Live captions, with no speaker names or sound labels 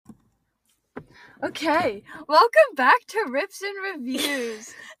Okay, welcome back to Rips and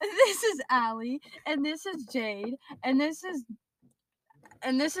Reviews. This is Allie, and this is Jade, and this is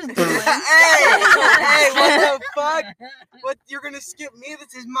Dylan. Hey, what the fuck? What, you're gonna skip me?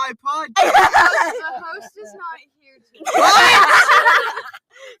 This is my podcast. The host is not here today.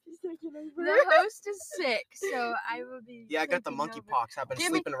 The host is sick, so I will be. Yeah, I got the taking over. monkeypox. I've been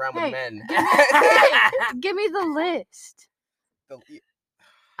Give me- sleeping around hey, with men. Give me the list. The-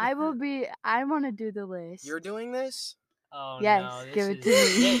 I want to do the list. You're doing this? Oh Yes, no! This give it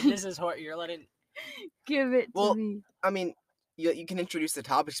is, to me. This is what you're letting. Give it Well, to me. I mean, you can introduce the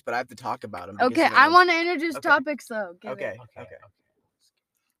topics, but I have to talk about them. Okay, I want to introduce Okay. topics though. Give Okay. it. Okay.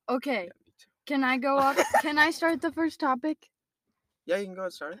 Okay. Yeah, me too. Can I go off? Can I start the first topic? Yeah, you can go ahead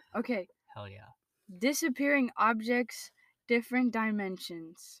and start it. Okay. Hell yeah! Disappearing objects, different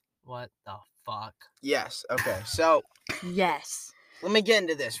dimensions. What the fuck? Yes. Okay. So Yes. let me get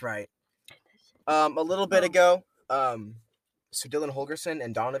into this right. A little bit ago, so Dylan Holgerson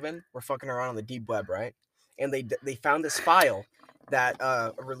and Donovan were fucking around on the deep web, right? And they found this file that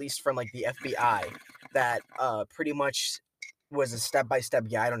released from like the FBI that pretty much was a step-by-step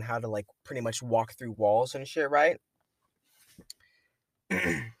guide on how to like pretty much walk through walls and shit, right?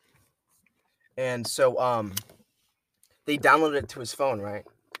 And so they downloaded it to his phone, right?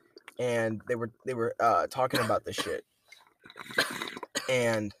 And they were talking about this shit.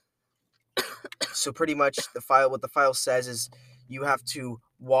 And so pretty much what the file says is you have to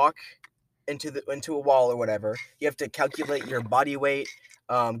walk into a wall or whatever. You have to calculate your body weight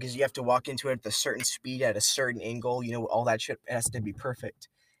because you have to walk into it at a certain speed at a certain angle. You know, all that shit has to be perfect.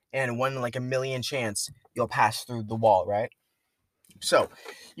 And one in like a million chance you'll pass through the wall, right? So,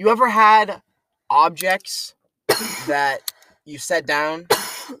 you ever had objects that you set down,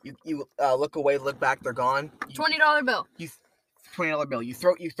 you look away, look back, they're gone? $20 bill. $20 bill. You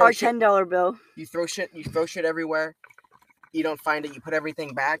throw Or shit. $10 bill. You throw shit everywhere. You don't find it. You put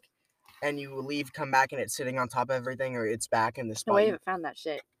everything back, and you leave, come back, and it's sitting on top of everything, or it's back in the spot. No, we haven't found that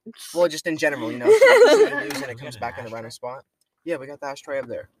shit. Well, just in general, you know, so you lose and it comes back in the random ashtray? spot. Yeah, we got the ashtray up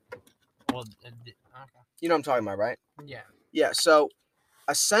there. Well, okay. You know what I'm talking about, right? Yeah. Yeah. So,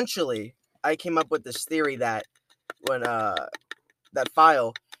 essentially, I came up with this theory that when that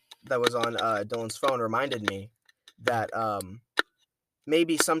file that was on Dylan's phone reminded me that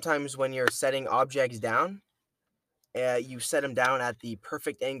maybe sometimes when you're setting objects down, you set them down at the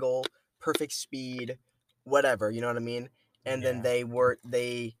perfect angle, perfect speed, whatever, you know what I mean? And then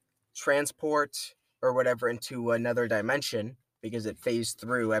they transport or whatever into another dimension because it phased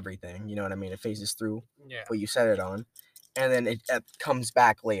through everything, you know what I mean? It phases through Yeah. what you set it on, and then it comes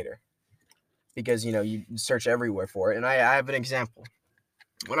back later because, you know, you search everywhere for it. And I have an example.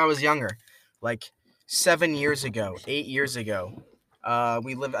 When I was younger, like 7 years ago, 8 years ago, I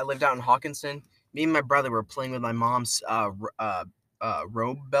lived out in Hawkinson. Me and my brother were playing with my mom's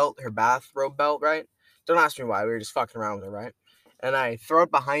robe belt, her bath robe belt, right? Don't ask me why. We were just fucking around with it, right? And I throw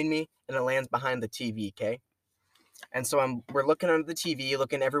it behind me, and it lands behind the TV, okay? And so we're looking under the TV,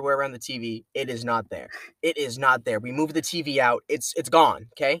 looking everywhere around the TV. It is not there. It is not there. We move the TV out. It's gone,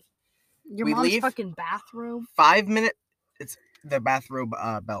 okay? Your We mom's leave. fucking bathrobe. 5 minutes. It's the bathrobe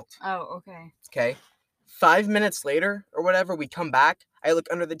belt. Oh, okay. Okay. 5 minutes later or whatever, we come back. I look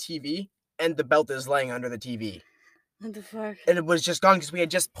under the TV, and the belt is laying under the TV. What the fuck? And it was just gone because we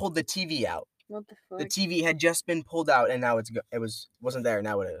had just pulled the TV out. What the fuck? The TV had just been pulled out, and now wasn't there.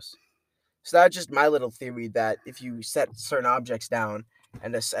 Now it is. So that's just my little theory that if you set certain objects down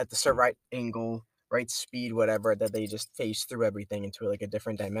and at the certain right angle, right speed, whatever, that they just phase through everything into like a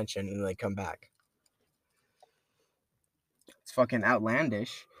different dimension and they come back. It's fucking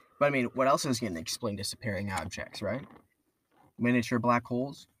outlandish. But I mean, what else is going to explain disappearing objects, right? Miniature black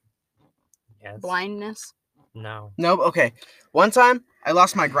holes? Yes. Blindness. No. Nope. Okay. One time, I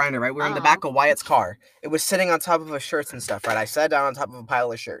lost my grinder, right? We were in the back of Wyatt's car. It was sitting on top of his shirts and stuff, right? I sat down on top of a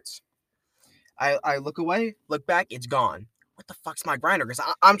pile of shirts. I look away, look back, it's gone. What the fuck's my grinder? Because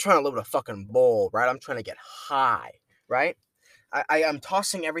I'm trying to load a fucking bowl, right? I'm trying to get high, right? I'm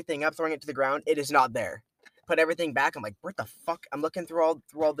tossing everything up, throwing it to the ground. It is not there. Put everything back. I'm like, what the fuck? I'm looking through all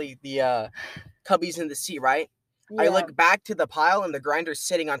the cubbies in the seat, right? Yeah. I look back to the pile and the grinder's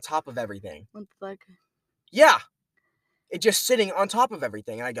sitting on top of everything. What the fuck? Yeah. It's just sitting on top of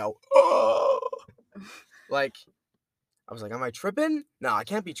everything. And I go, oh. Like, I was like, am I tripping? No, I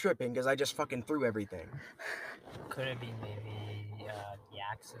can't be tripping because I just fucking threw everything. Could it be maybe the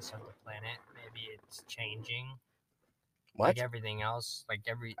axis of the planet? Maybe it's changing. What? Like everything else, like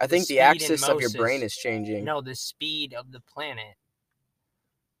I think the axis of your brain is changing. No, the speed of the planet.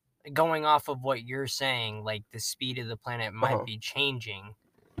 Going off of what you're saying, like the speed of the planet might be changing.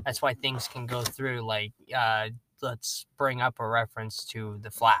 That's why things can go through. Like, let's bring up a reference to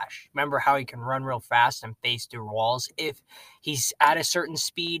the Flash. Remember how he can run real fast and face through walls if he's at a certain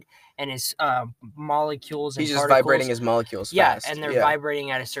speed and his molecules and He's just particles, vibrating his molecules yeah, fast. and they're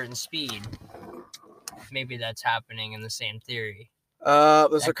vibrating at a certain speed. Maybe that's happening in the same theory.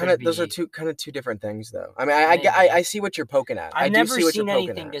 Those That are could two different things, though. I mean, I see what you're poking at. I've I do never see what seen you're poking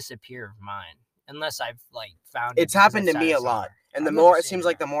anything at. disappear of mine, unless I've like found It's happened to me a lot, and the more it seems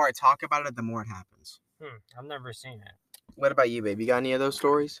like the more I talk about it, the more it happens. I've never seen it. What about you, babe? You got any of those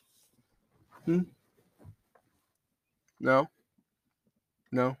stories? No.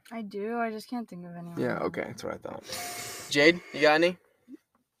 No. I do. I just can't think of any. Yeah. Okay, that's what I thought. Jade, you got any?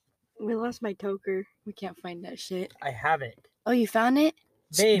 We lost my toker. We can't find that shit. I have it. Oh, you found it?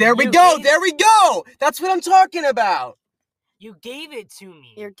 Babe, There we go. There we go. That's what I'm talking about. You gave it to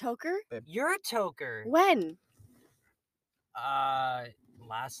me. Your toker? Your toker. When?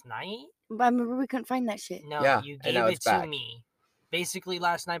 Last night? But I remember we couldn't find that shit. No, Yeah, you and gave now it it's to back. me. Basically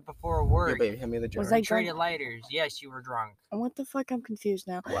last night before Here, work. baby, hand me the jar. Was I We traded drunk? lighters. Yes, you were drunk. What the fuck? I'm confused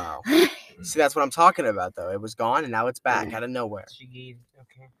now. Wow. See, that's what I'm talking about, though. It was gone, and now it's back out of nowhere. She gave.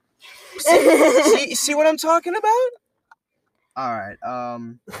 Okay. See what I'm talking about? All right.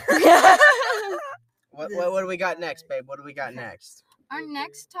 What do we got next, babe? What do we got next? Our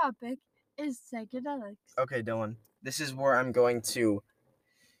next topic is psychedelics. Okay, Dylan. This is where I'm going to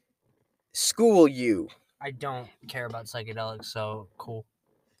school you. I don't care about psychedelics, so cool.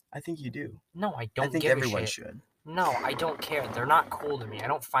 I think you do. No, I don't I think give everyone a shit. should. No, I don't care. They're not cool to me. I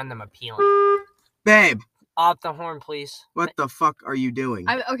don't find them appealing. Babe, Off the horn, please. what the fuck are you doing?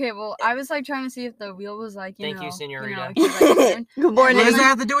 Okay, well, I was like trying to see if the wheel was like, Thank you, señorita. keep, like, turn. Good morning. What does that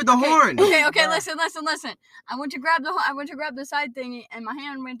have to do with the horn? Okay, listen. I went to grab the side thingy, and my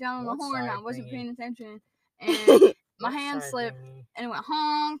hand went down on the What horn. side I wasn't thingy? paying attention, and my What hand side slipped, thingy? and it went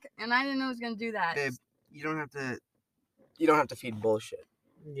honk, and I didn't know it was gonna do that. Babe, you don't have to feed bullshit.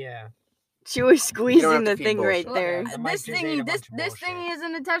 Yeah. She was have squeezing to the feed thing right bullshit. there. That might This just ain't a thingy, bunch of this bullshit. thingy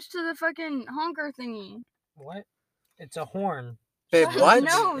isn't attached to the fucking honker thingy. What? It's a horn. Babe, Shut up. what?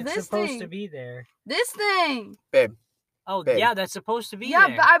 No, It's this supposed thing. to be there. This thing. Oh, Babe. yeah, that's supposed to be Yeah,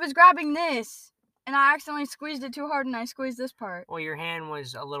 there. but I was grabbing this, and I accidentally squeezed it too hard, and I squeezed this part. Well, your hand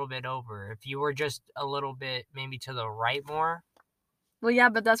was a little bit over. If you were just a little bit maybe to the right more, Well, yeah,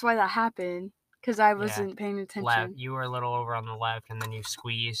 but that's why that happened, because I wasn't paying attention. left, you were a little over on the left, and then you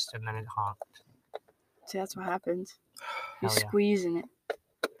squeezed, and then it honked. See, that's what happens. You're Hell yeah. squeezing it.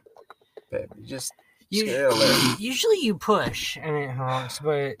 Babe, you just You- scared a little. Usually you push, and it honks,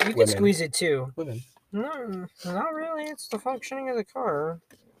 but you can Women. squeeze it too. Women. No, not really. It's the functioning of the car.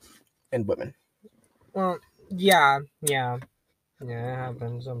 And women. Well, yeah. It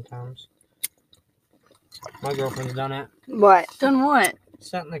happens sometimes. My girlfriend's done it. What? Done what?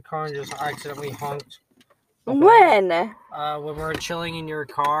 Sat in the car and just accidentally honked. When? When we were chilling in your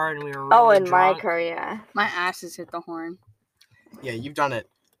car and we were really Oh, in drunk. my car, yeah. My ass has hit the horn. Yeah, you've done it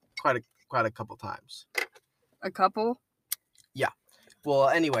quite a couple times. A couple? Well,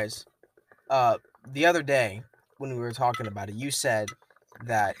 anyways, the other day when we were talking about it, you said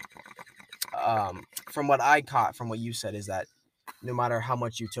that from what I caught from what you said is that no matter how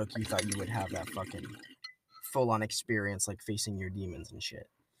much you took, you thought you would have that fucking full-on experience, like facing your demons and shit.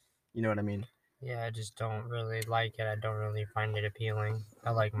 You know what I mean? Yeah, I just don't really like it. I don't really find it appealing.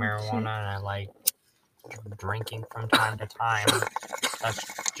 I like marijuana and I like drinking from time to time. That's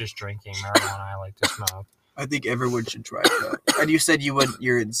just drinking. Marijuana I like to smoke. I think everyone should try it though. And you said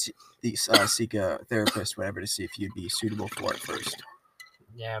you'd seek a therapist, whatever, to see if you'd be suitable for it first.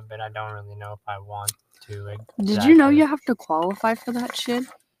 Yeah, but I don't really know if I want to. Did you know you have to qualify for that shit?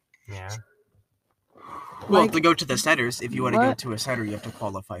 Yeah. Well, Like- to go to the setters, if you want to go What? to a setter, you have to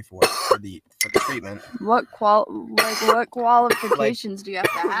qualify for the treatment. What qualifications do you have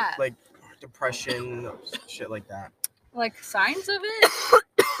to have? Like depression, shit like that. Like signs of it?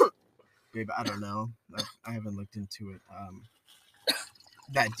 Babe, I don't know. I haven't looked into it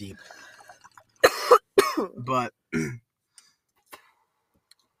that deep. But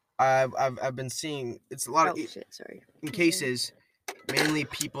I've been seeing it's a lot Oh, of shit, sorry. in cases, mainly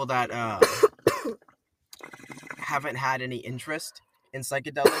people that haven't had any interest in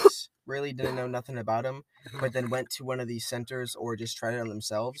psychedelics, really didn't know nothing about them, but then went to one of these centers or just tried it on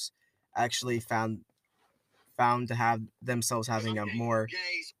themselves, actually found to have themselves having a more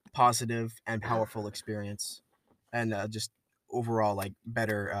positive and powerful experience, and just overall like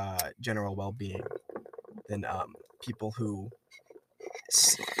better general well-being than people who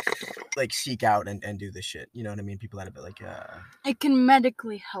like seek out and do this shit. You know what I mean? People that have like It can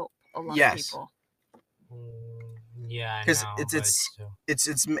medically help a lot Yes. of people. Yeah, I 'Cause know. it's- but it's- still.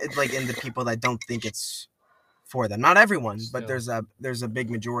 It's like in the people that don't think it's for them. Not everyone, but Still. there's a big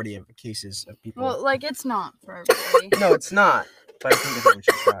majority of cases of people. Well, like it's not for everybody. No, it's not. But I think everyone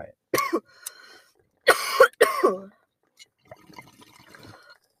should try it.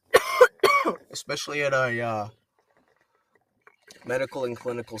 Especially at a medical and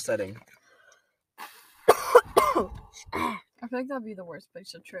clinical setting. I feel like that'd be the worst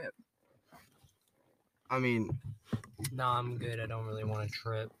place to trip. I mean, No, I'm good. I don't really want to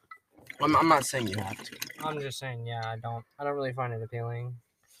trip. I'm not saying you have to. I'm just saying, yeah, I don't really find it appealing.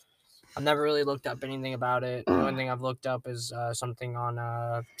 I've never really looked up anything about it. The only thing I've looked up is something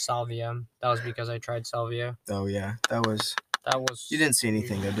on salvia. That was because I tried salvia. Oh yeah, that was. You didn't see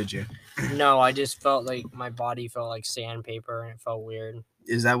anything though, did you? No, I just felt like my body felt like sandpaper and it felt weird.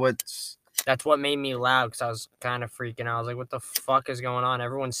 Is that what's? That's what made me loud because I was kind of freaking out. I was like, what the fuck is going on?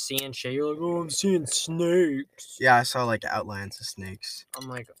 Everyone's seeing shit. You're like, oh, I'm seeing snakes. Yeah, I saw like outlines of snakes. I'm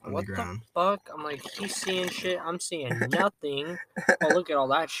like, On the what the ground. fuck? I'm like, he's seeing shit. I'm seeing nothing. Oh, look at all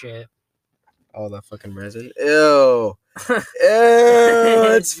that shit. All that fucking resin. Ew. Ew.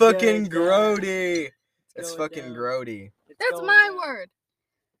 It's It's fucking going down. grody. It's going fucking down. grody. It's That's going my down. word.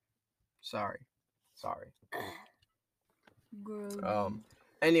 Sorry. Gross.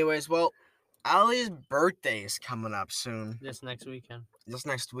 Anyways, well, Ali's birthday is coming up soon. This next weekend. This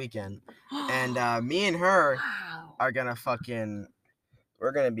next weekend. And me and her Wow. are gonna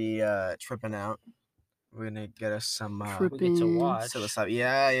we're gonna be tripping out. We're gonna get us some We get to Tripping. watch. psilocybin.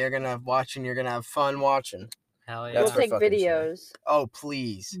 Yeah, you're gonna watch and you're gonna have fun watching. Hell yeah. That's We'll for take fucking sure. videos. Oh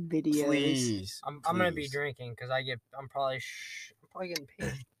please. Videos. Please. I'm gonna be please. drinking because I'm probably getting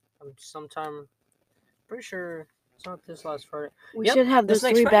paid. I'm pretty sure it's not this last Friday. We Yep, should have this those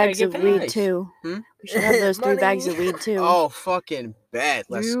next 3 Friday I bags get of paid. weed Nice. too. Hmm? We should have those 3 bags of Money. weed too. Oh fucking bet.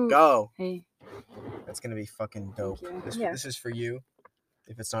 Let's You- go. Hey. That's gonna be fucking dope. you. This, Yeah. this is for you.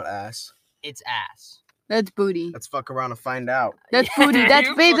 If it's not ass. It's ass. That's booty. Let's fuck around and find out. That's booty. That's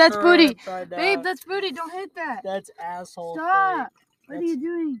You babe. That's fuck around booty. and find Babe, out. that's booty. Don't hit that. That's asshole Stop. flake. What are you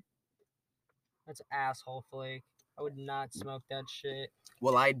doing? That's asshole flake. I would not smoke that shit.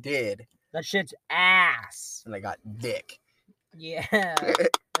 Well, I did, That shit's ass. and I got dick. Yeah,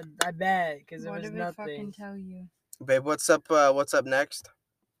 I bet because there What was did it fucking nothing. tell you? Babe, what's up? What's up next?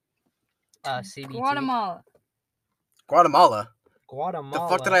 CBT. Guatemala. Guatemala. Guatemala.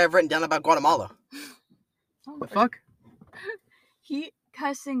 The fuck did I have written down about Guatemala? The fuck? Heat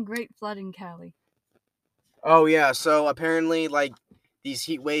cussing great flood in Cali. Oh yeah. So apparently, like these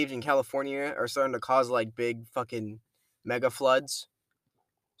heat waves in California are starting to cause like big fucking mega floods.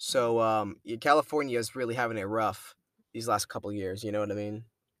 So California is really having it rough these last couple years. You know what I mean?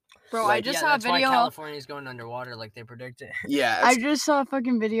 Bro, I Like- just yeah, saw a that's why video. California's going underwater like they predicted. Yeah. I it's- just saw a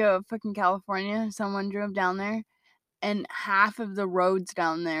fucking video of fucking California. Someone drove down there, and half of the roads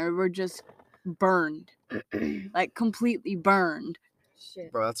down there were just burned, like completely burned.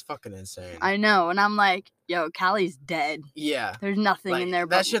 Shit. Bro, that's fucking insane. I know, and I'm like, yo, Cali's dead. Yeah. There's nothing Like, in there. that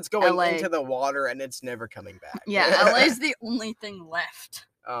but shit's going LA. into the water and it's never coming back. Yeah, LA's the only thing left.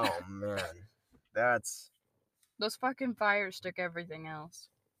 Oh man, that's Those fucking fires took everything else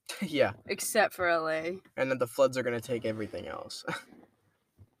yeah. except for LA. And then the floods are gonna take everything else.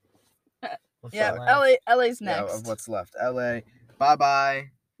 What's Yeah, that last? LA's Yeah, next. of what's left. LA. Bye bye.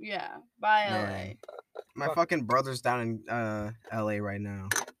 Yeah, bye Man. My Fuck. fucking brother's down in LA right now.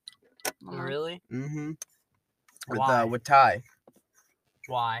 LA. Really? Mm-hmm. Why? With Ty.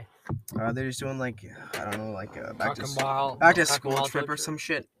 Why? They're just doing like I don't know, like back to Back school trip or some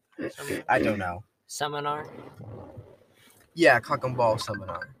shit. I don't know. Seminar. Yeah, cock and ball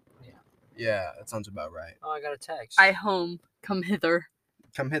seminar. Yeah. Yeah, that sounds about right. Oh, I got a text. I home. Come hither.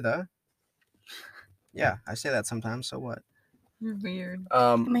 Come hither. Yeah, I say that sometimes. So what? You're weird.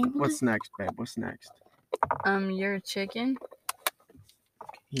 What's next, babe? What's next? You're a chicken.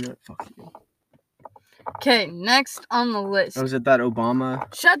 You know what? Fuck you. Okay, next on the list. Oh, is it that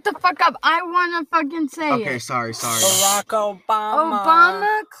Obama? Shut the fuck up. I wanna fucking say Okay, it. sorry. Barack Obama.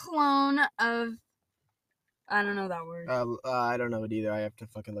 Obama clone of. I don't know that word. I don't know it either. I have to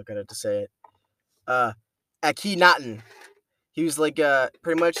fucking look at it to say it. Akhenaten. He was like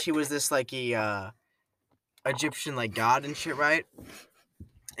pretty much he was this like a Egyptian like god and shit, right?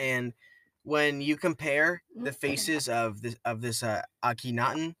 And when you compare the faces of this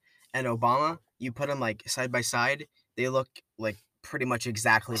Akhenaten and Obama, you put them like side by side, they look like pretty much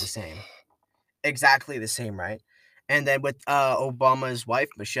exactly the same. Exactly the same, right? And then with Obama's wife,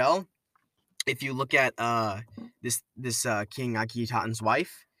 Michelle, if you look at this King Akhenaten's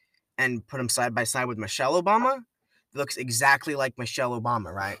wife and put him side by side with Michelle Obama, it looks exactly like Michelle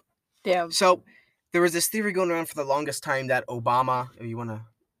Obama, right? Damn. So There was this theory going around for the longest time that Obama, if you wanna,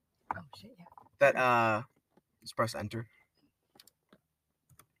 Oh shit, yeah. that let's press enter.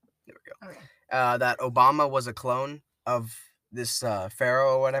 There we go. Okay. That Obama was a clone of this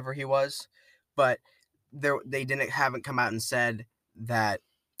pharaoh or whatever he was, but they haven't come out and said that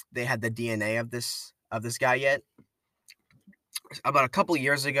they had the DNA of this guy yet. About a couple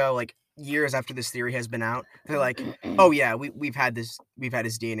years ago, like years after this theory has been out, they're like, "Oh yeah, we've had his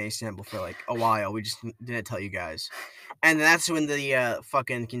DNA sample for like a while. We just didn't tell you guys." And that's when the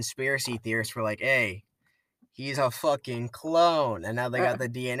fucking conspiracy theorists were like, "Hey, he's a fucking clone," and now they got the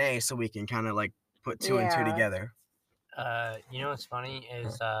DNA, so we can kind of like put two and two Yeah. together. You know what's funny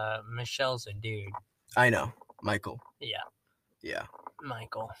is Michelle's a dude. I know, Michael. Yeah, Yeah,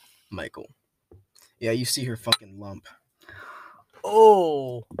 Michael. Yeah, you see her fucking lump.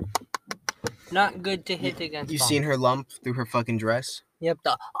 Oh, not good to hit against. You seen her lump through her fucking dress? Yep.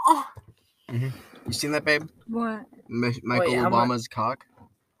 You seen that, babe? What? Michael how Obama's cock.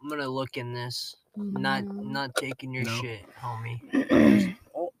 I'm gonna look in this. Not taking your No. shit, homie.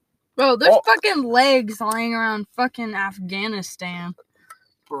 Bro, there's fucking legs lying around fucking Afghanistan.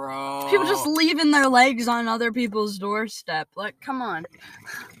 Bro. People just leaving their legs on other people's doorstep. Like, come on.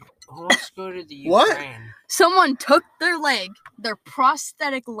 Who wants to go to the Ukraine? What? Someone took their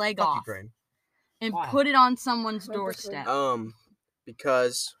prosthetic leg Fuck off, Ukraine. and Why? put it on someone's Why doorstep.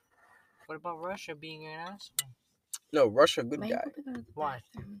 Because What about Russia being an asshole? no, Russia good Might guy. go to the Why?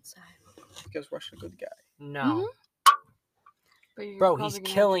 bathroom inside. Because Russia good guy. No. But you're Bro, probably he's gonna have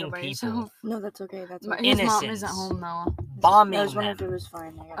to killing go by people. yourself. No, that's okay. That's But okay. his mom Innocents. isn't home though. Bombing I was wondering them. if it was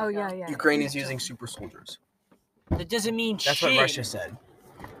fine. I gotta Oh go. yeah. Ukraine is using super soldiers. That doesn't mean That's shit. what Russia said.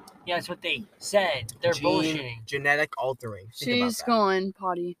 Yeah, that's what they said. They're bullshitting. Genetic altering. Think She's about that. going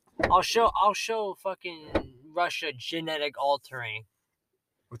potty. I'll show fucking Russia genetic altering.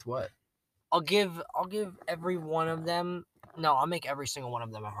 With what? I'll give every one of them. No, I'll make every single one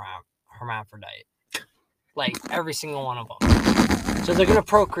of them a hermaphrodite. Like every single one of them. So they're gonna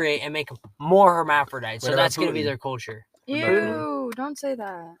procreate and make more hermaphrodites. So What about that's gonna be Putin? their culture. What about Putin? Ew! Don't say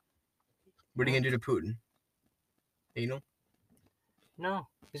that. What are you gonna do to Putin? Anal? No,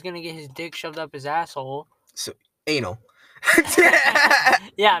 he's gonna get his dick shoved up his asshole. Anal.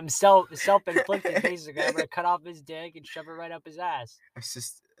 Yeah, I'm self-inflicted basically. I'm gonna cut off his dick and shove it right up his ass.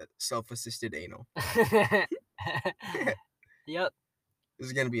 Self-assisted anal. Yep. This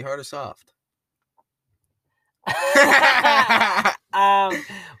is gonna be hard or soft.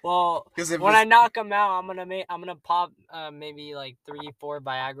 Well, 'Cause if when it's- I knock him out, I'm gonna pop maybe like 3-4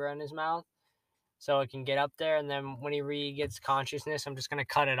 Viagra in his mouth, so it can get up there. And then when he regets consciousness, I'm just gonna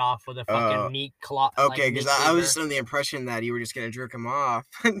cut it off with a fucking meat claw. Okay, because I was just under the impression that you were just gonna jerk him off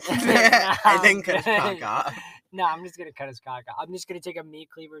and then cut his cock off. No, I'm just gonna cut his cock off. I'm just gonna take a meat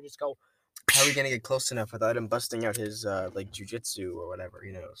cleaver and just go. How are we gonna get close enough without him busting out his like jujitsu or whatever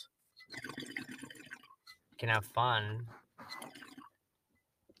he knows? Can have fun.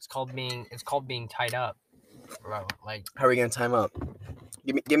 It's called being tied up, bro. Like, How are we gonna time up?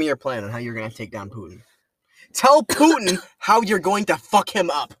 Give me your plan on how you're gonna take down Putin. Tell Putin how you're going to fuck him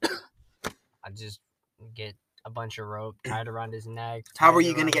up. I just get a bunch of rope tied around his neck. How are tied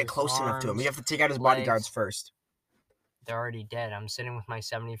you gonna around get his close enough to him? arms. You have to take out his legs. bodyguards first. They're already dead. I'm sitting with my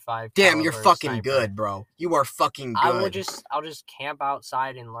 75. Damn, you're caliber fucking sniper. good, bro. You are fucking good. I'll just camp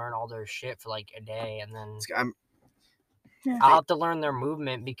outside and learn all their shit for like a day, and then I'm I'll have to learn their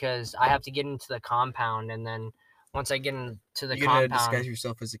movement because I have to get into the compound, and then once I get into the you gonna compound, disguise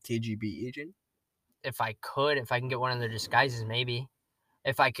yourself as a KGB agent? if I can get one of their disguises, maybe.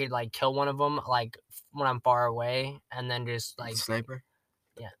 If I could like kill one of them, like when I'm far away, and then just like Sniper?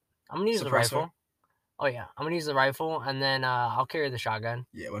 I'm gonna use the Suppressor? rifle. Oh yeah, I'm gonna use the rifle, and then I'll carry the shotgun.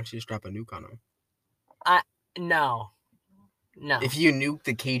 Yeah, why don't you just drop a nuke on him? No. If you nuke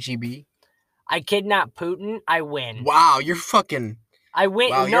the KGB, I kidnap Putin, I win. wow, you're fucking. I win.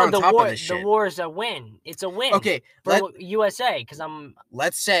 Wow, you're No, on the top of war. this The shit. war is a win. It's a win. Okay, for USA, because I'm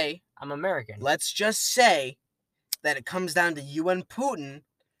let's American. let's just say that it comes down to you and Putin,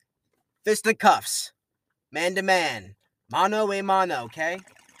 fisticuffs, man to man, mano a mano. Okay,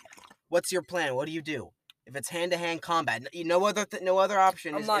 what's your plan? What do you do? If it's hand-to-hand combat, no other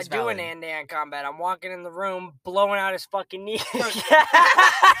option. I'm is not valid. doing hand-to-hand combat. I'm walking in the room, blowing out his fucking knee.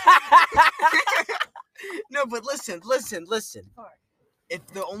 No, but listen. If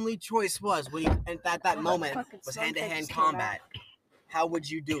the only choice was when you at that moment was hand-to-hand combat, how would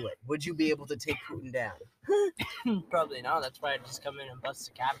you do it? Would you be able to take Putin down? Probably not. That's why I just come in and bust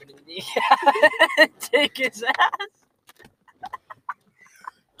the cap in the take his ass.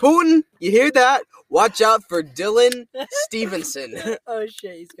 Putin, you hear that? Watch out for Dylan Stevenson. Oh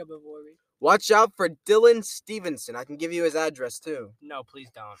shit, he's coming for me. Watch out for Dylan Stevenson. I can give you his address too. No, please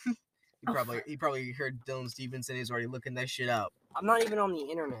don't. He probably heard Dylan Stevenson. He's already looking that shit up. I'm not even on the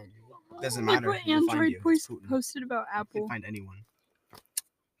internet. Doesn't Look matter. what He'll find Android you. It's Putin. posted about You Apple. can find anyone.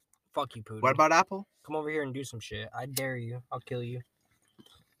 Fuck you, Putin. What about Apple? Come over here and do some shit. I dare you. I'll kill you.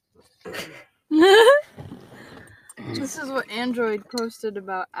 This is what Android posted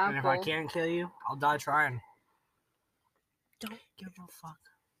about And if I Apple. can't kill you, I'll die trying. Don't give a fuck.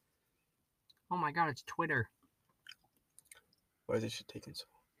 Oh my god, it's Twitter. Why is this shit taking so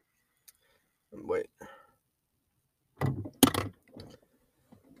long? Wait.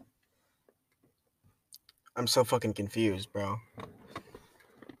 I'm so fucking confused, bro.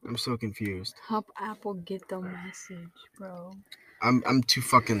 I'm so confused. Help Apple get the message, bro. I'm too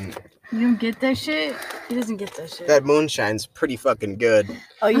fucking. You don't get that shit? He doesn't get that shit. That moonshine's pretty fucking good.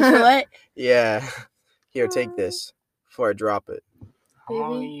 Oh, you feel it? Yeah. Here, take this before I drop it. How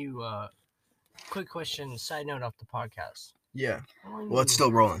long are Baby? you, quick question, side note off the podcast. Yeah. How long Well, it's you-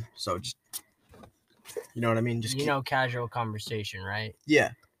 still rolling, so just. You know what I mean? Just You know, casual conversation, right?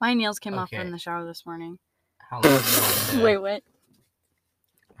 Yeah. My nails came off Okay. in the shower this morning. How long do you want to Wait, what?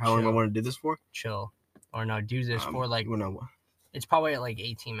 How long do I Chill. want to do this for? chill? Or no, do this for like, Well, no, it's probably at like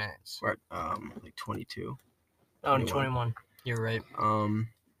 18 minutes. we're at like 22. Oh, 21. 21. You're right. I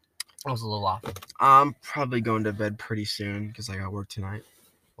I was a little off. I'm probably going to bed pretty soon because I got work tonight.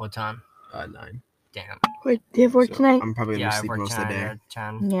 What time? 9. Damn. Wait, do you have work So tonight? I'm probably Yeah, gonna I sleep work most of the tonight day. at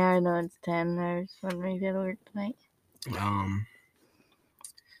 10. Yeah, I know it's 10. I was wondering if you had work tonight.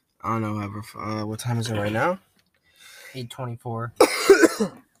 I don't know. What time is it right now? 8:24.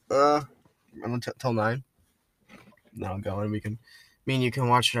 Till 9. Then I'll go and me and you can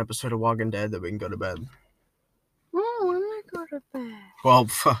watch an episode of Walking Dead. Then we can go to bed. Oh, when I go to bed. Well,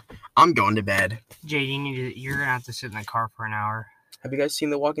 I'm going to bed. JD, you're gonna have to sit in the car for an hour. Have you guys seen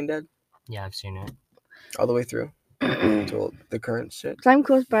The Walking Dead Yeah, I've seen it. all the way through to the current shit? So I'm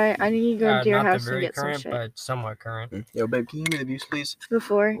close by. I need to go to your Not house the and very get some current, shit but somewhat current. Yo, babe, can you give me the views, please?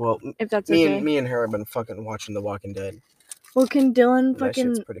 before, Well, if that's me okay. and her have been fucking watching The Walking Dead. Well, can Dylan That shit's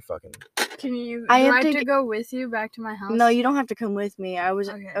fucking? pretty fucking. Can you? I do have I have to to go with you back to my house? No, you don't have to come with me. I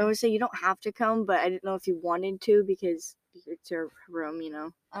Okay. would say you don't have to come, but I didn't know if you wanted to because it's your room, you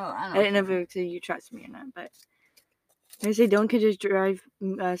know. Oh, I I don't. didn't know if you trust me or not, but I say Dylan could just drive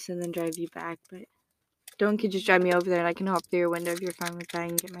us and then drive you back, but Dylan could just drive me over there and I can hop through your window if you're fine with that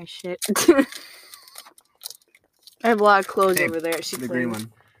and get my shit. I have a lot of clothes Hey, over there. She The green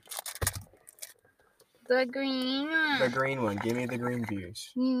one. The green one. The green one. Give me the green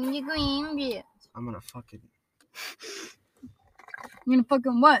views. The green bit. I'm gonna fucking. You gonna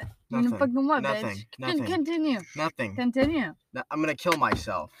fucking what? You Nothing. gonna fucking what, Nothing. bitch? Nothing. Continue. Nothing. Continue. I'm gonna kill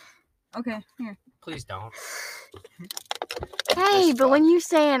myself. Okay, here. Please don't. Hey, This but when you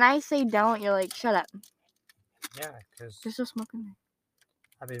say and I say don't, you're like, shut up. Yeah, because You're still smoking.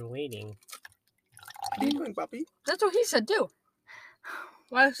 I've been waiting. What are you doing, puppy? That's what he said too.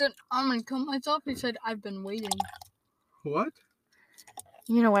 When I said I'm gonna kill myself, he said I've been waiting. What?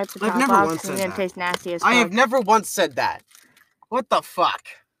 You know, wipe the I've top never off once and said it that. tastes nasty as fuck. I have never once said that. What the fuck?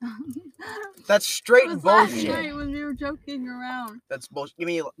 That's straight It was last bullshit. night when we were joking around. That's bullshit. Give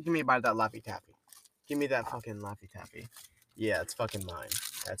me a bite of that Laffy Taffy. Give me that fucking Laffy Taffy. Yeah, it's fucking mine.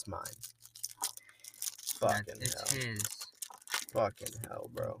 That's mine. Fucking It's hell. his Fucking hell,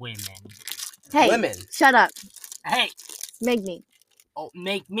 bro. women. Hey, Women. shut up. Hey, Make me. oh,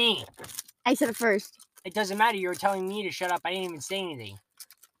 make me. I said it first. It doesn't matter. You were telling me to shut up. I didn't even say anything.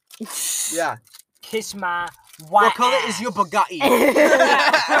 Yeah. Kiss my white What color ass. is your Bugatti?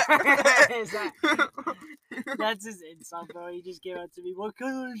 That's his insult, bro. He just gave out to me. What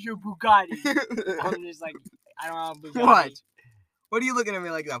color is your Bugatti? I'm just like, I don't have a Bugatti. What? What are you looking at me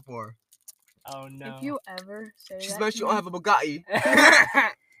like that for? Oh no. If you ever say She's that meant to you me, don't have a Bugatti.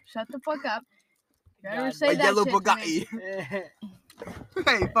 shut the fuck up. If you ever God, say A that yellow shit to me, Bugatti.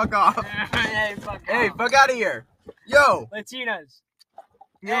 Hey, fuck off. Hey, fuck Hey, off. fuck out of here. Yo. Latinos.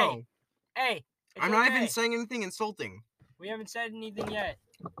 Yo. Hey. It's I'm not okay. even saying anything insulting. We haven't said anything yet.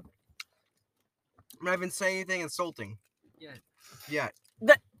 I'm not even saying anything insulting. Yet. Yet.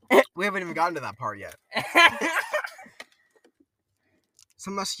 The- We haven't even gotten to that part yet.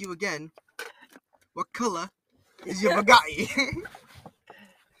 So I'm asking you again. What color is your Bugatti?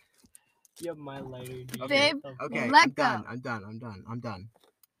 You have my lighter. dude. Babe, Okay, Let I'm go. done. I'm done.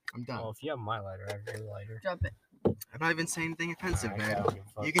 Well, if you have my lighter, I have your lighter. drop it. I'm not even saying anything offensive, Alright, I man. don't give a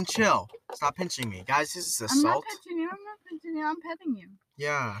fuck. You can chill. Stop pinching me. Guys, this is I'm not assault. pinching you. I'm not pinching you. I'm petting you.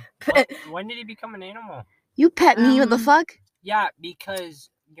 Yeah. When did he become an animal? You pet me, what the Um, fuck? Yeah, because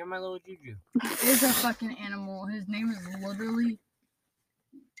you're my little juju. He's a fucking animal. His name is literally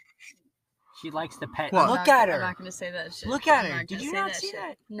She likes the pet. What? Look at I'm her. not gonna say that shit. Look at I'm her. not Did gonna you say not that see shit.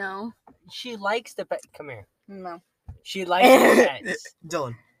 that? No. She likes the pet. Come here. No. She likes the pets.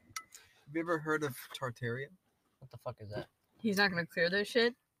 Dylan, have you ever heard of Tartaria? What the fuck is that? He's not gonna clear this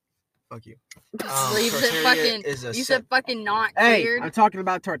shit. Fuck you. Leaves it Tartaria fucking. is a You set- said fucking not Hey, cleared. I'm talking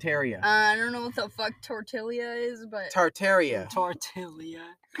about Tartaria. I don't know what the fuck tortilla is, but Tartaria.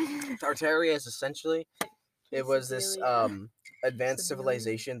 Tortilla. Tartaria is essentially, it was this Siberia. advanced Siberia.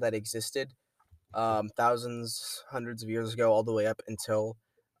 civilization that existed thousands, hundreds of years ago, all the way up until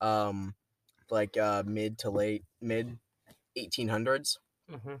mid 1800s,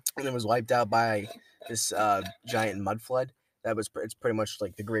 Mm-hmm. and it was wiped out by this giant mud flood. It's pretty much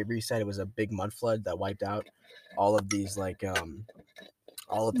like the Great Reset. It was a big mud flood that wiped out all of these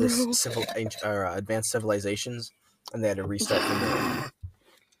all of this advanced civilizations, and they had to restart from there.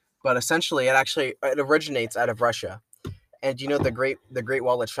 But essentially, it originates out of Russia, and you know the Great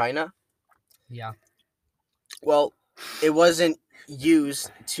Wall of China. Yeah. Well, it wasn't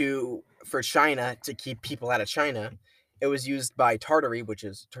used for China to keep people out of China. It was used by Tartary, which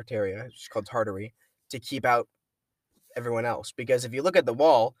is Tartaria, it's called Tartary, to keep out everyone else. Because if you look at the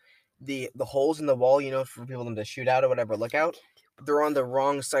wall, the holes in the wall, you know, for people to shoot out or whatever, look out, they're on the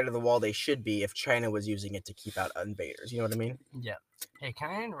wrong side of the wall they should be if China was using it to keep out invaders. You know what I mean? Yeah. Hey, can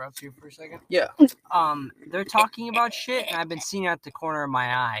I interrupt you for a second? Yeah. They're talking about shit, and I've been seeing it at the corner of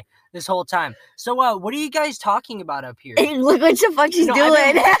my eye this whole time. So, what are you guys talking about up here? Hey, look what the fuck she's No, doing.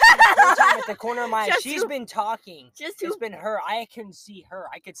 I've been watching the whole time at the corner of my eye. Just She's to- been talking. Just It's to, been her. I can see her.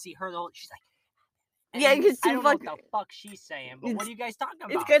 I could see her the whole. She's like. Yeah, and you can see I don't know fuck- what the fuck she's saying, but what are you guys talking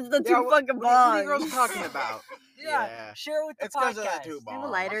about? it's because the two Yeah, fucking What are you girls bongs. talking about? Yeah, share it with the It's because of the podcast. two I have a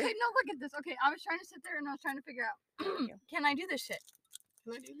balls. lighter. Okay, no, look at this. Okay, I was trying to sit there and I was trying to figure out, can I do this shit?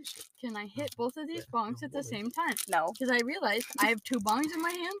 Can I do this shit? Can I hit both of these bongs at the same time? No. Because I realized I have two bongs in my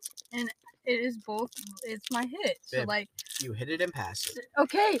hands, and it's my hit. So Babe. like, You hit it and pass it.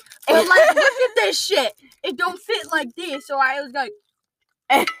 okay, but like, look at this shit. It don't fit like this, so I was like,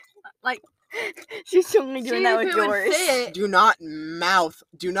 She's only doing see that if with it would yours. fit.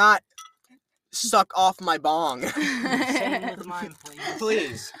 Do not suck off my bong. Same with mine, please.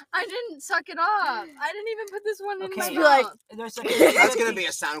 Please. I didn't suck it off. I didn't even put this one in my Okay. Be like- mouth. There's a That's gonna be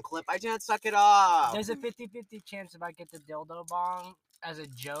a sound clip. I didn't suck it off. There's a 50-50 chance if I get the dildo bong as a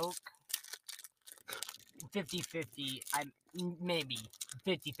joke. 50-50. Maybe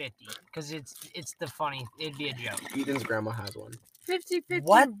 50-50 because it's the funny. It'd be a joke. Ethan's grandma has one. 50-50.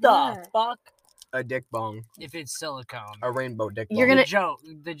 What the fuck? A dick bong. If it's silicone. A rainbow dick bong. You're gonna-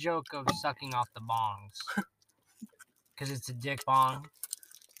 The joke of sucking off the bongs. Because it's a dick bong.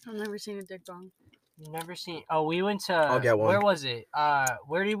 I've never seen a dick bong. You've never seen. Oh, we went to. I'll get one. Where was it?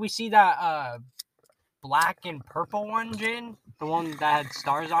 Where did we see that? Black and purple one, Jin? The one that had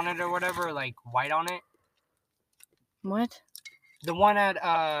stars on it or whatever, like white on it. What? The one at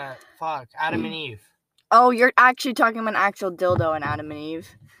Adam and Eve. Oh, you're actually talking about an actual dildo in Adam and Eve.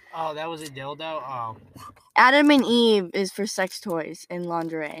 Oh, that was a dildo. Oh, Adam and Eve is for sex toys and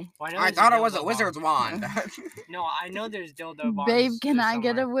lingerie. well, I there's thought it was a dildo wizard's bong. wand. No, I know there's dildo bongs. Babe, can I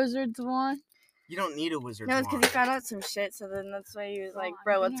get a somewhere. wizard's wand? You don't need a wizard's No, it's because wand. he found out some shit, so then that's why he was like, Oh,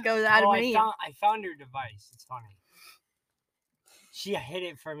 bro, I'm let's gonna- go to Adam Oh, and Eve. I found her device. It's funny. She hid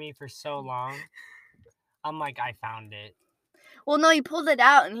it from me for so long. I'm like, I found it. Well, no, he pulled it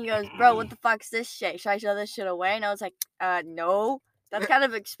out and he goes, bro, what the fuck's this shit? Should I show this shit away? And I was like, no. That's kind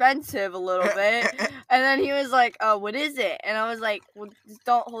of expensive a little bit. And then he was like, what is it? And I was like, well, just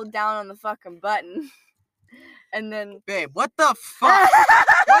don't hold down on the fucking button. And then... Babe, what the fuck?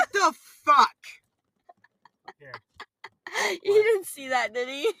 What the fuck? He didn't see that, did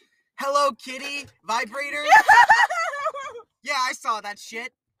he? Hello Kitty vibrator? Yeah, I saw that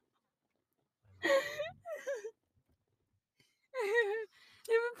shit.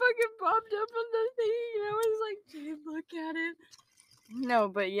 It fucking popped up on the thing, and I was like, Jade, look at it. No,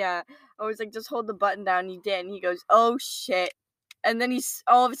 but yeah. I was like, just hold the button down. He did. And he goes, oh, shit. And then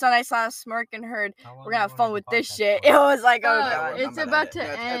all of a sudden I saw a smirk and heard, we're gonna have fun with this shit. It was like, oh, God. It's about to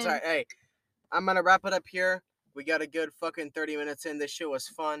That's end. all right. Hey, I'm gonna wrap it up here. We got a good fucking 30 minutes in. This shit was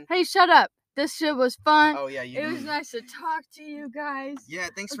fun. Hey, shut up. This shit was fun. Oh yeah, you. It was nice to talk to you guys. Yeah,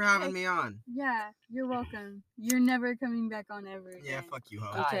 thanks for Okay. having me on. Yeah, you're welcome. You're never coming back on ever again. Yeah, fuck you,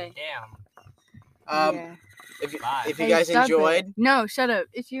 ho. God Okay. damn. Yeah. If you Hey, guys stop it. enjoyed, No, shut up.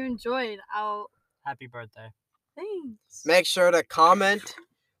 If you enjoyed, I'll. Happy birthday. Thanks. make sure to comment,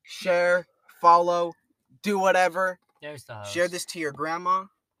 share, follow, do whatever. There's the host. Share this to your grandma,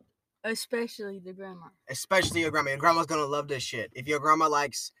 Especially the grandma. especially your grandma. Your grandma's gonna love this shit. If your grandma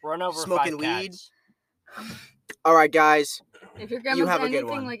likes Run over smoking 5 weed. cats. All right, guys, If your grandma's have a good anything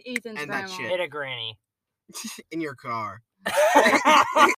one. like Ethan's And that grandma. shit. Hit a granny. in your car.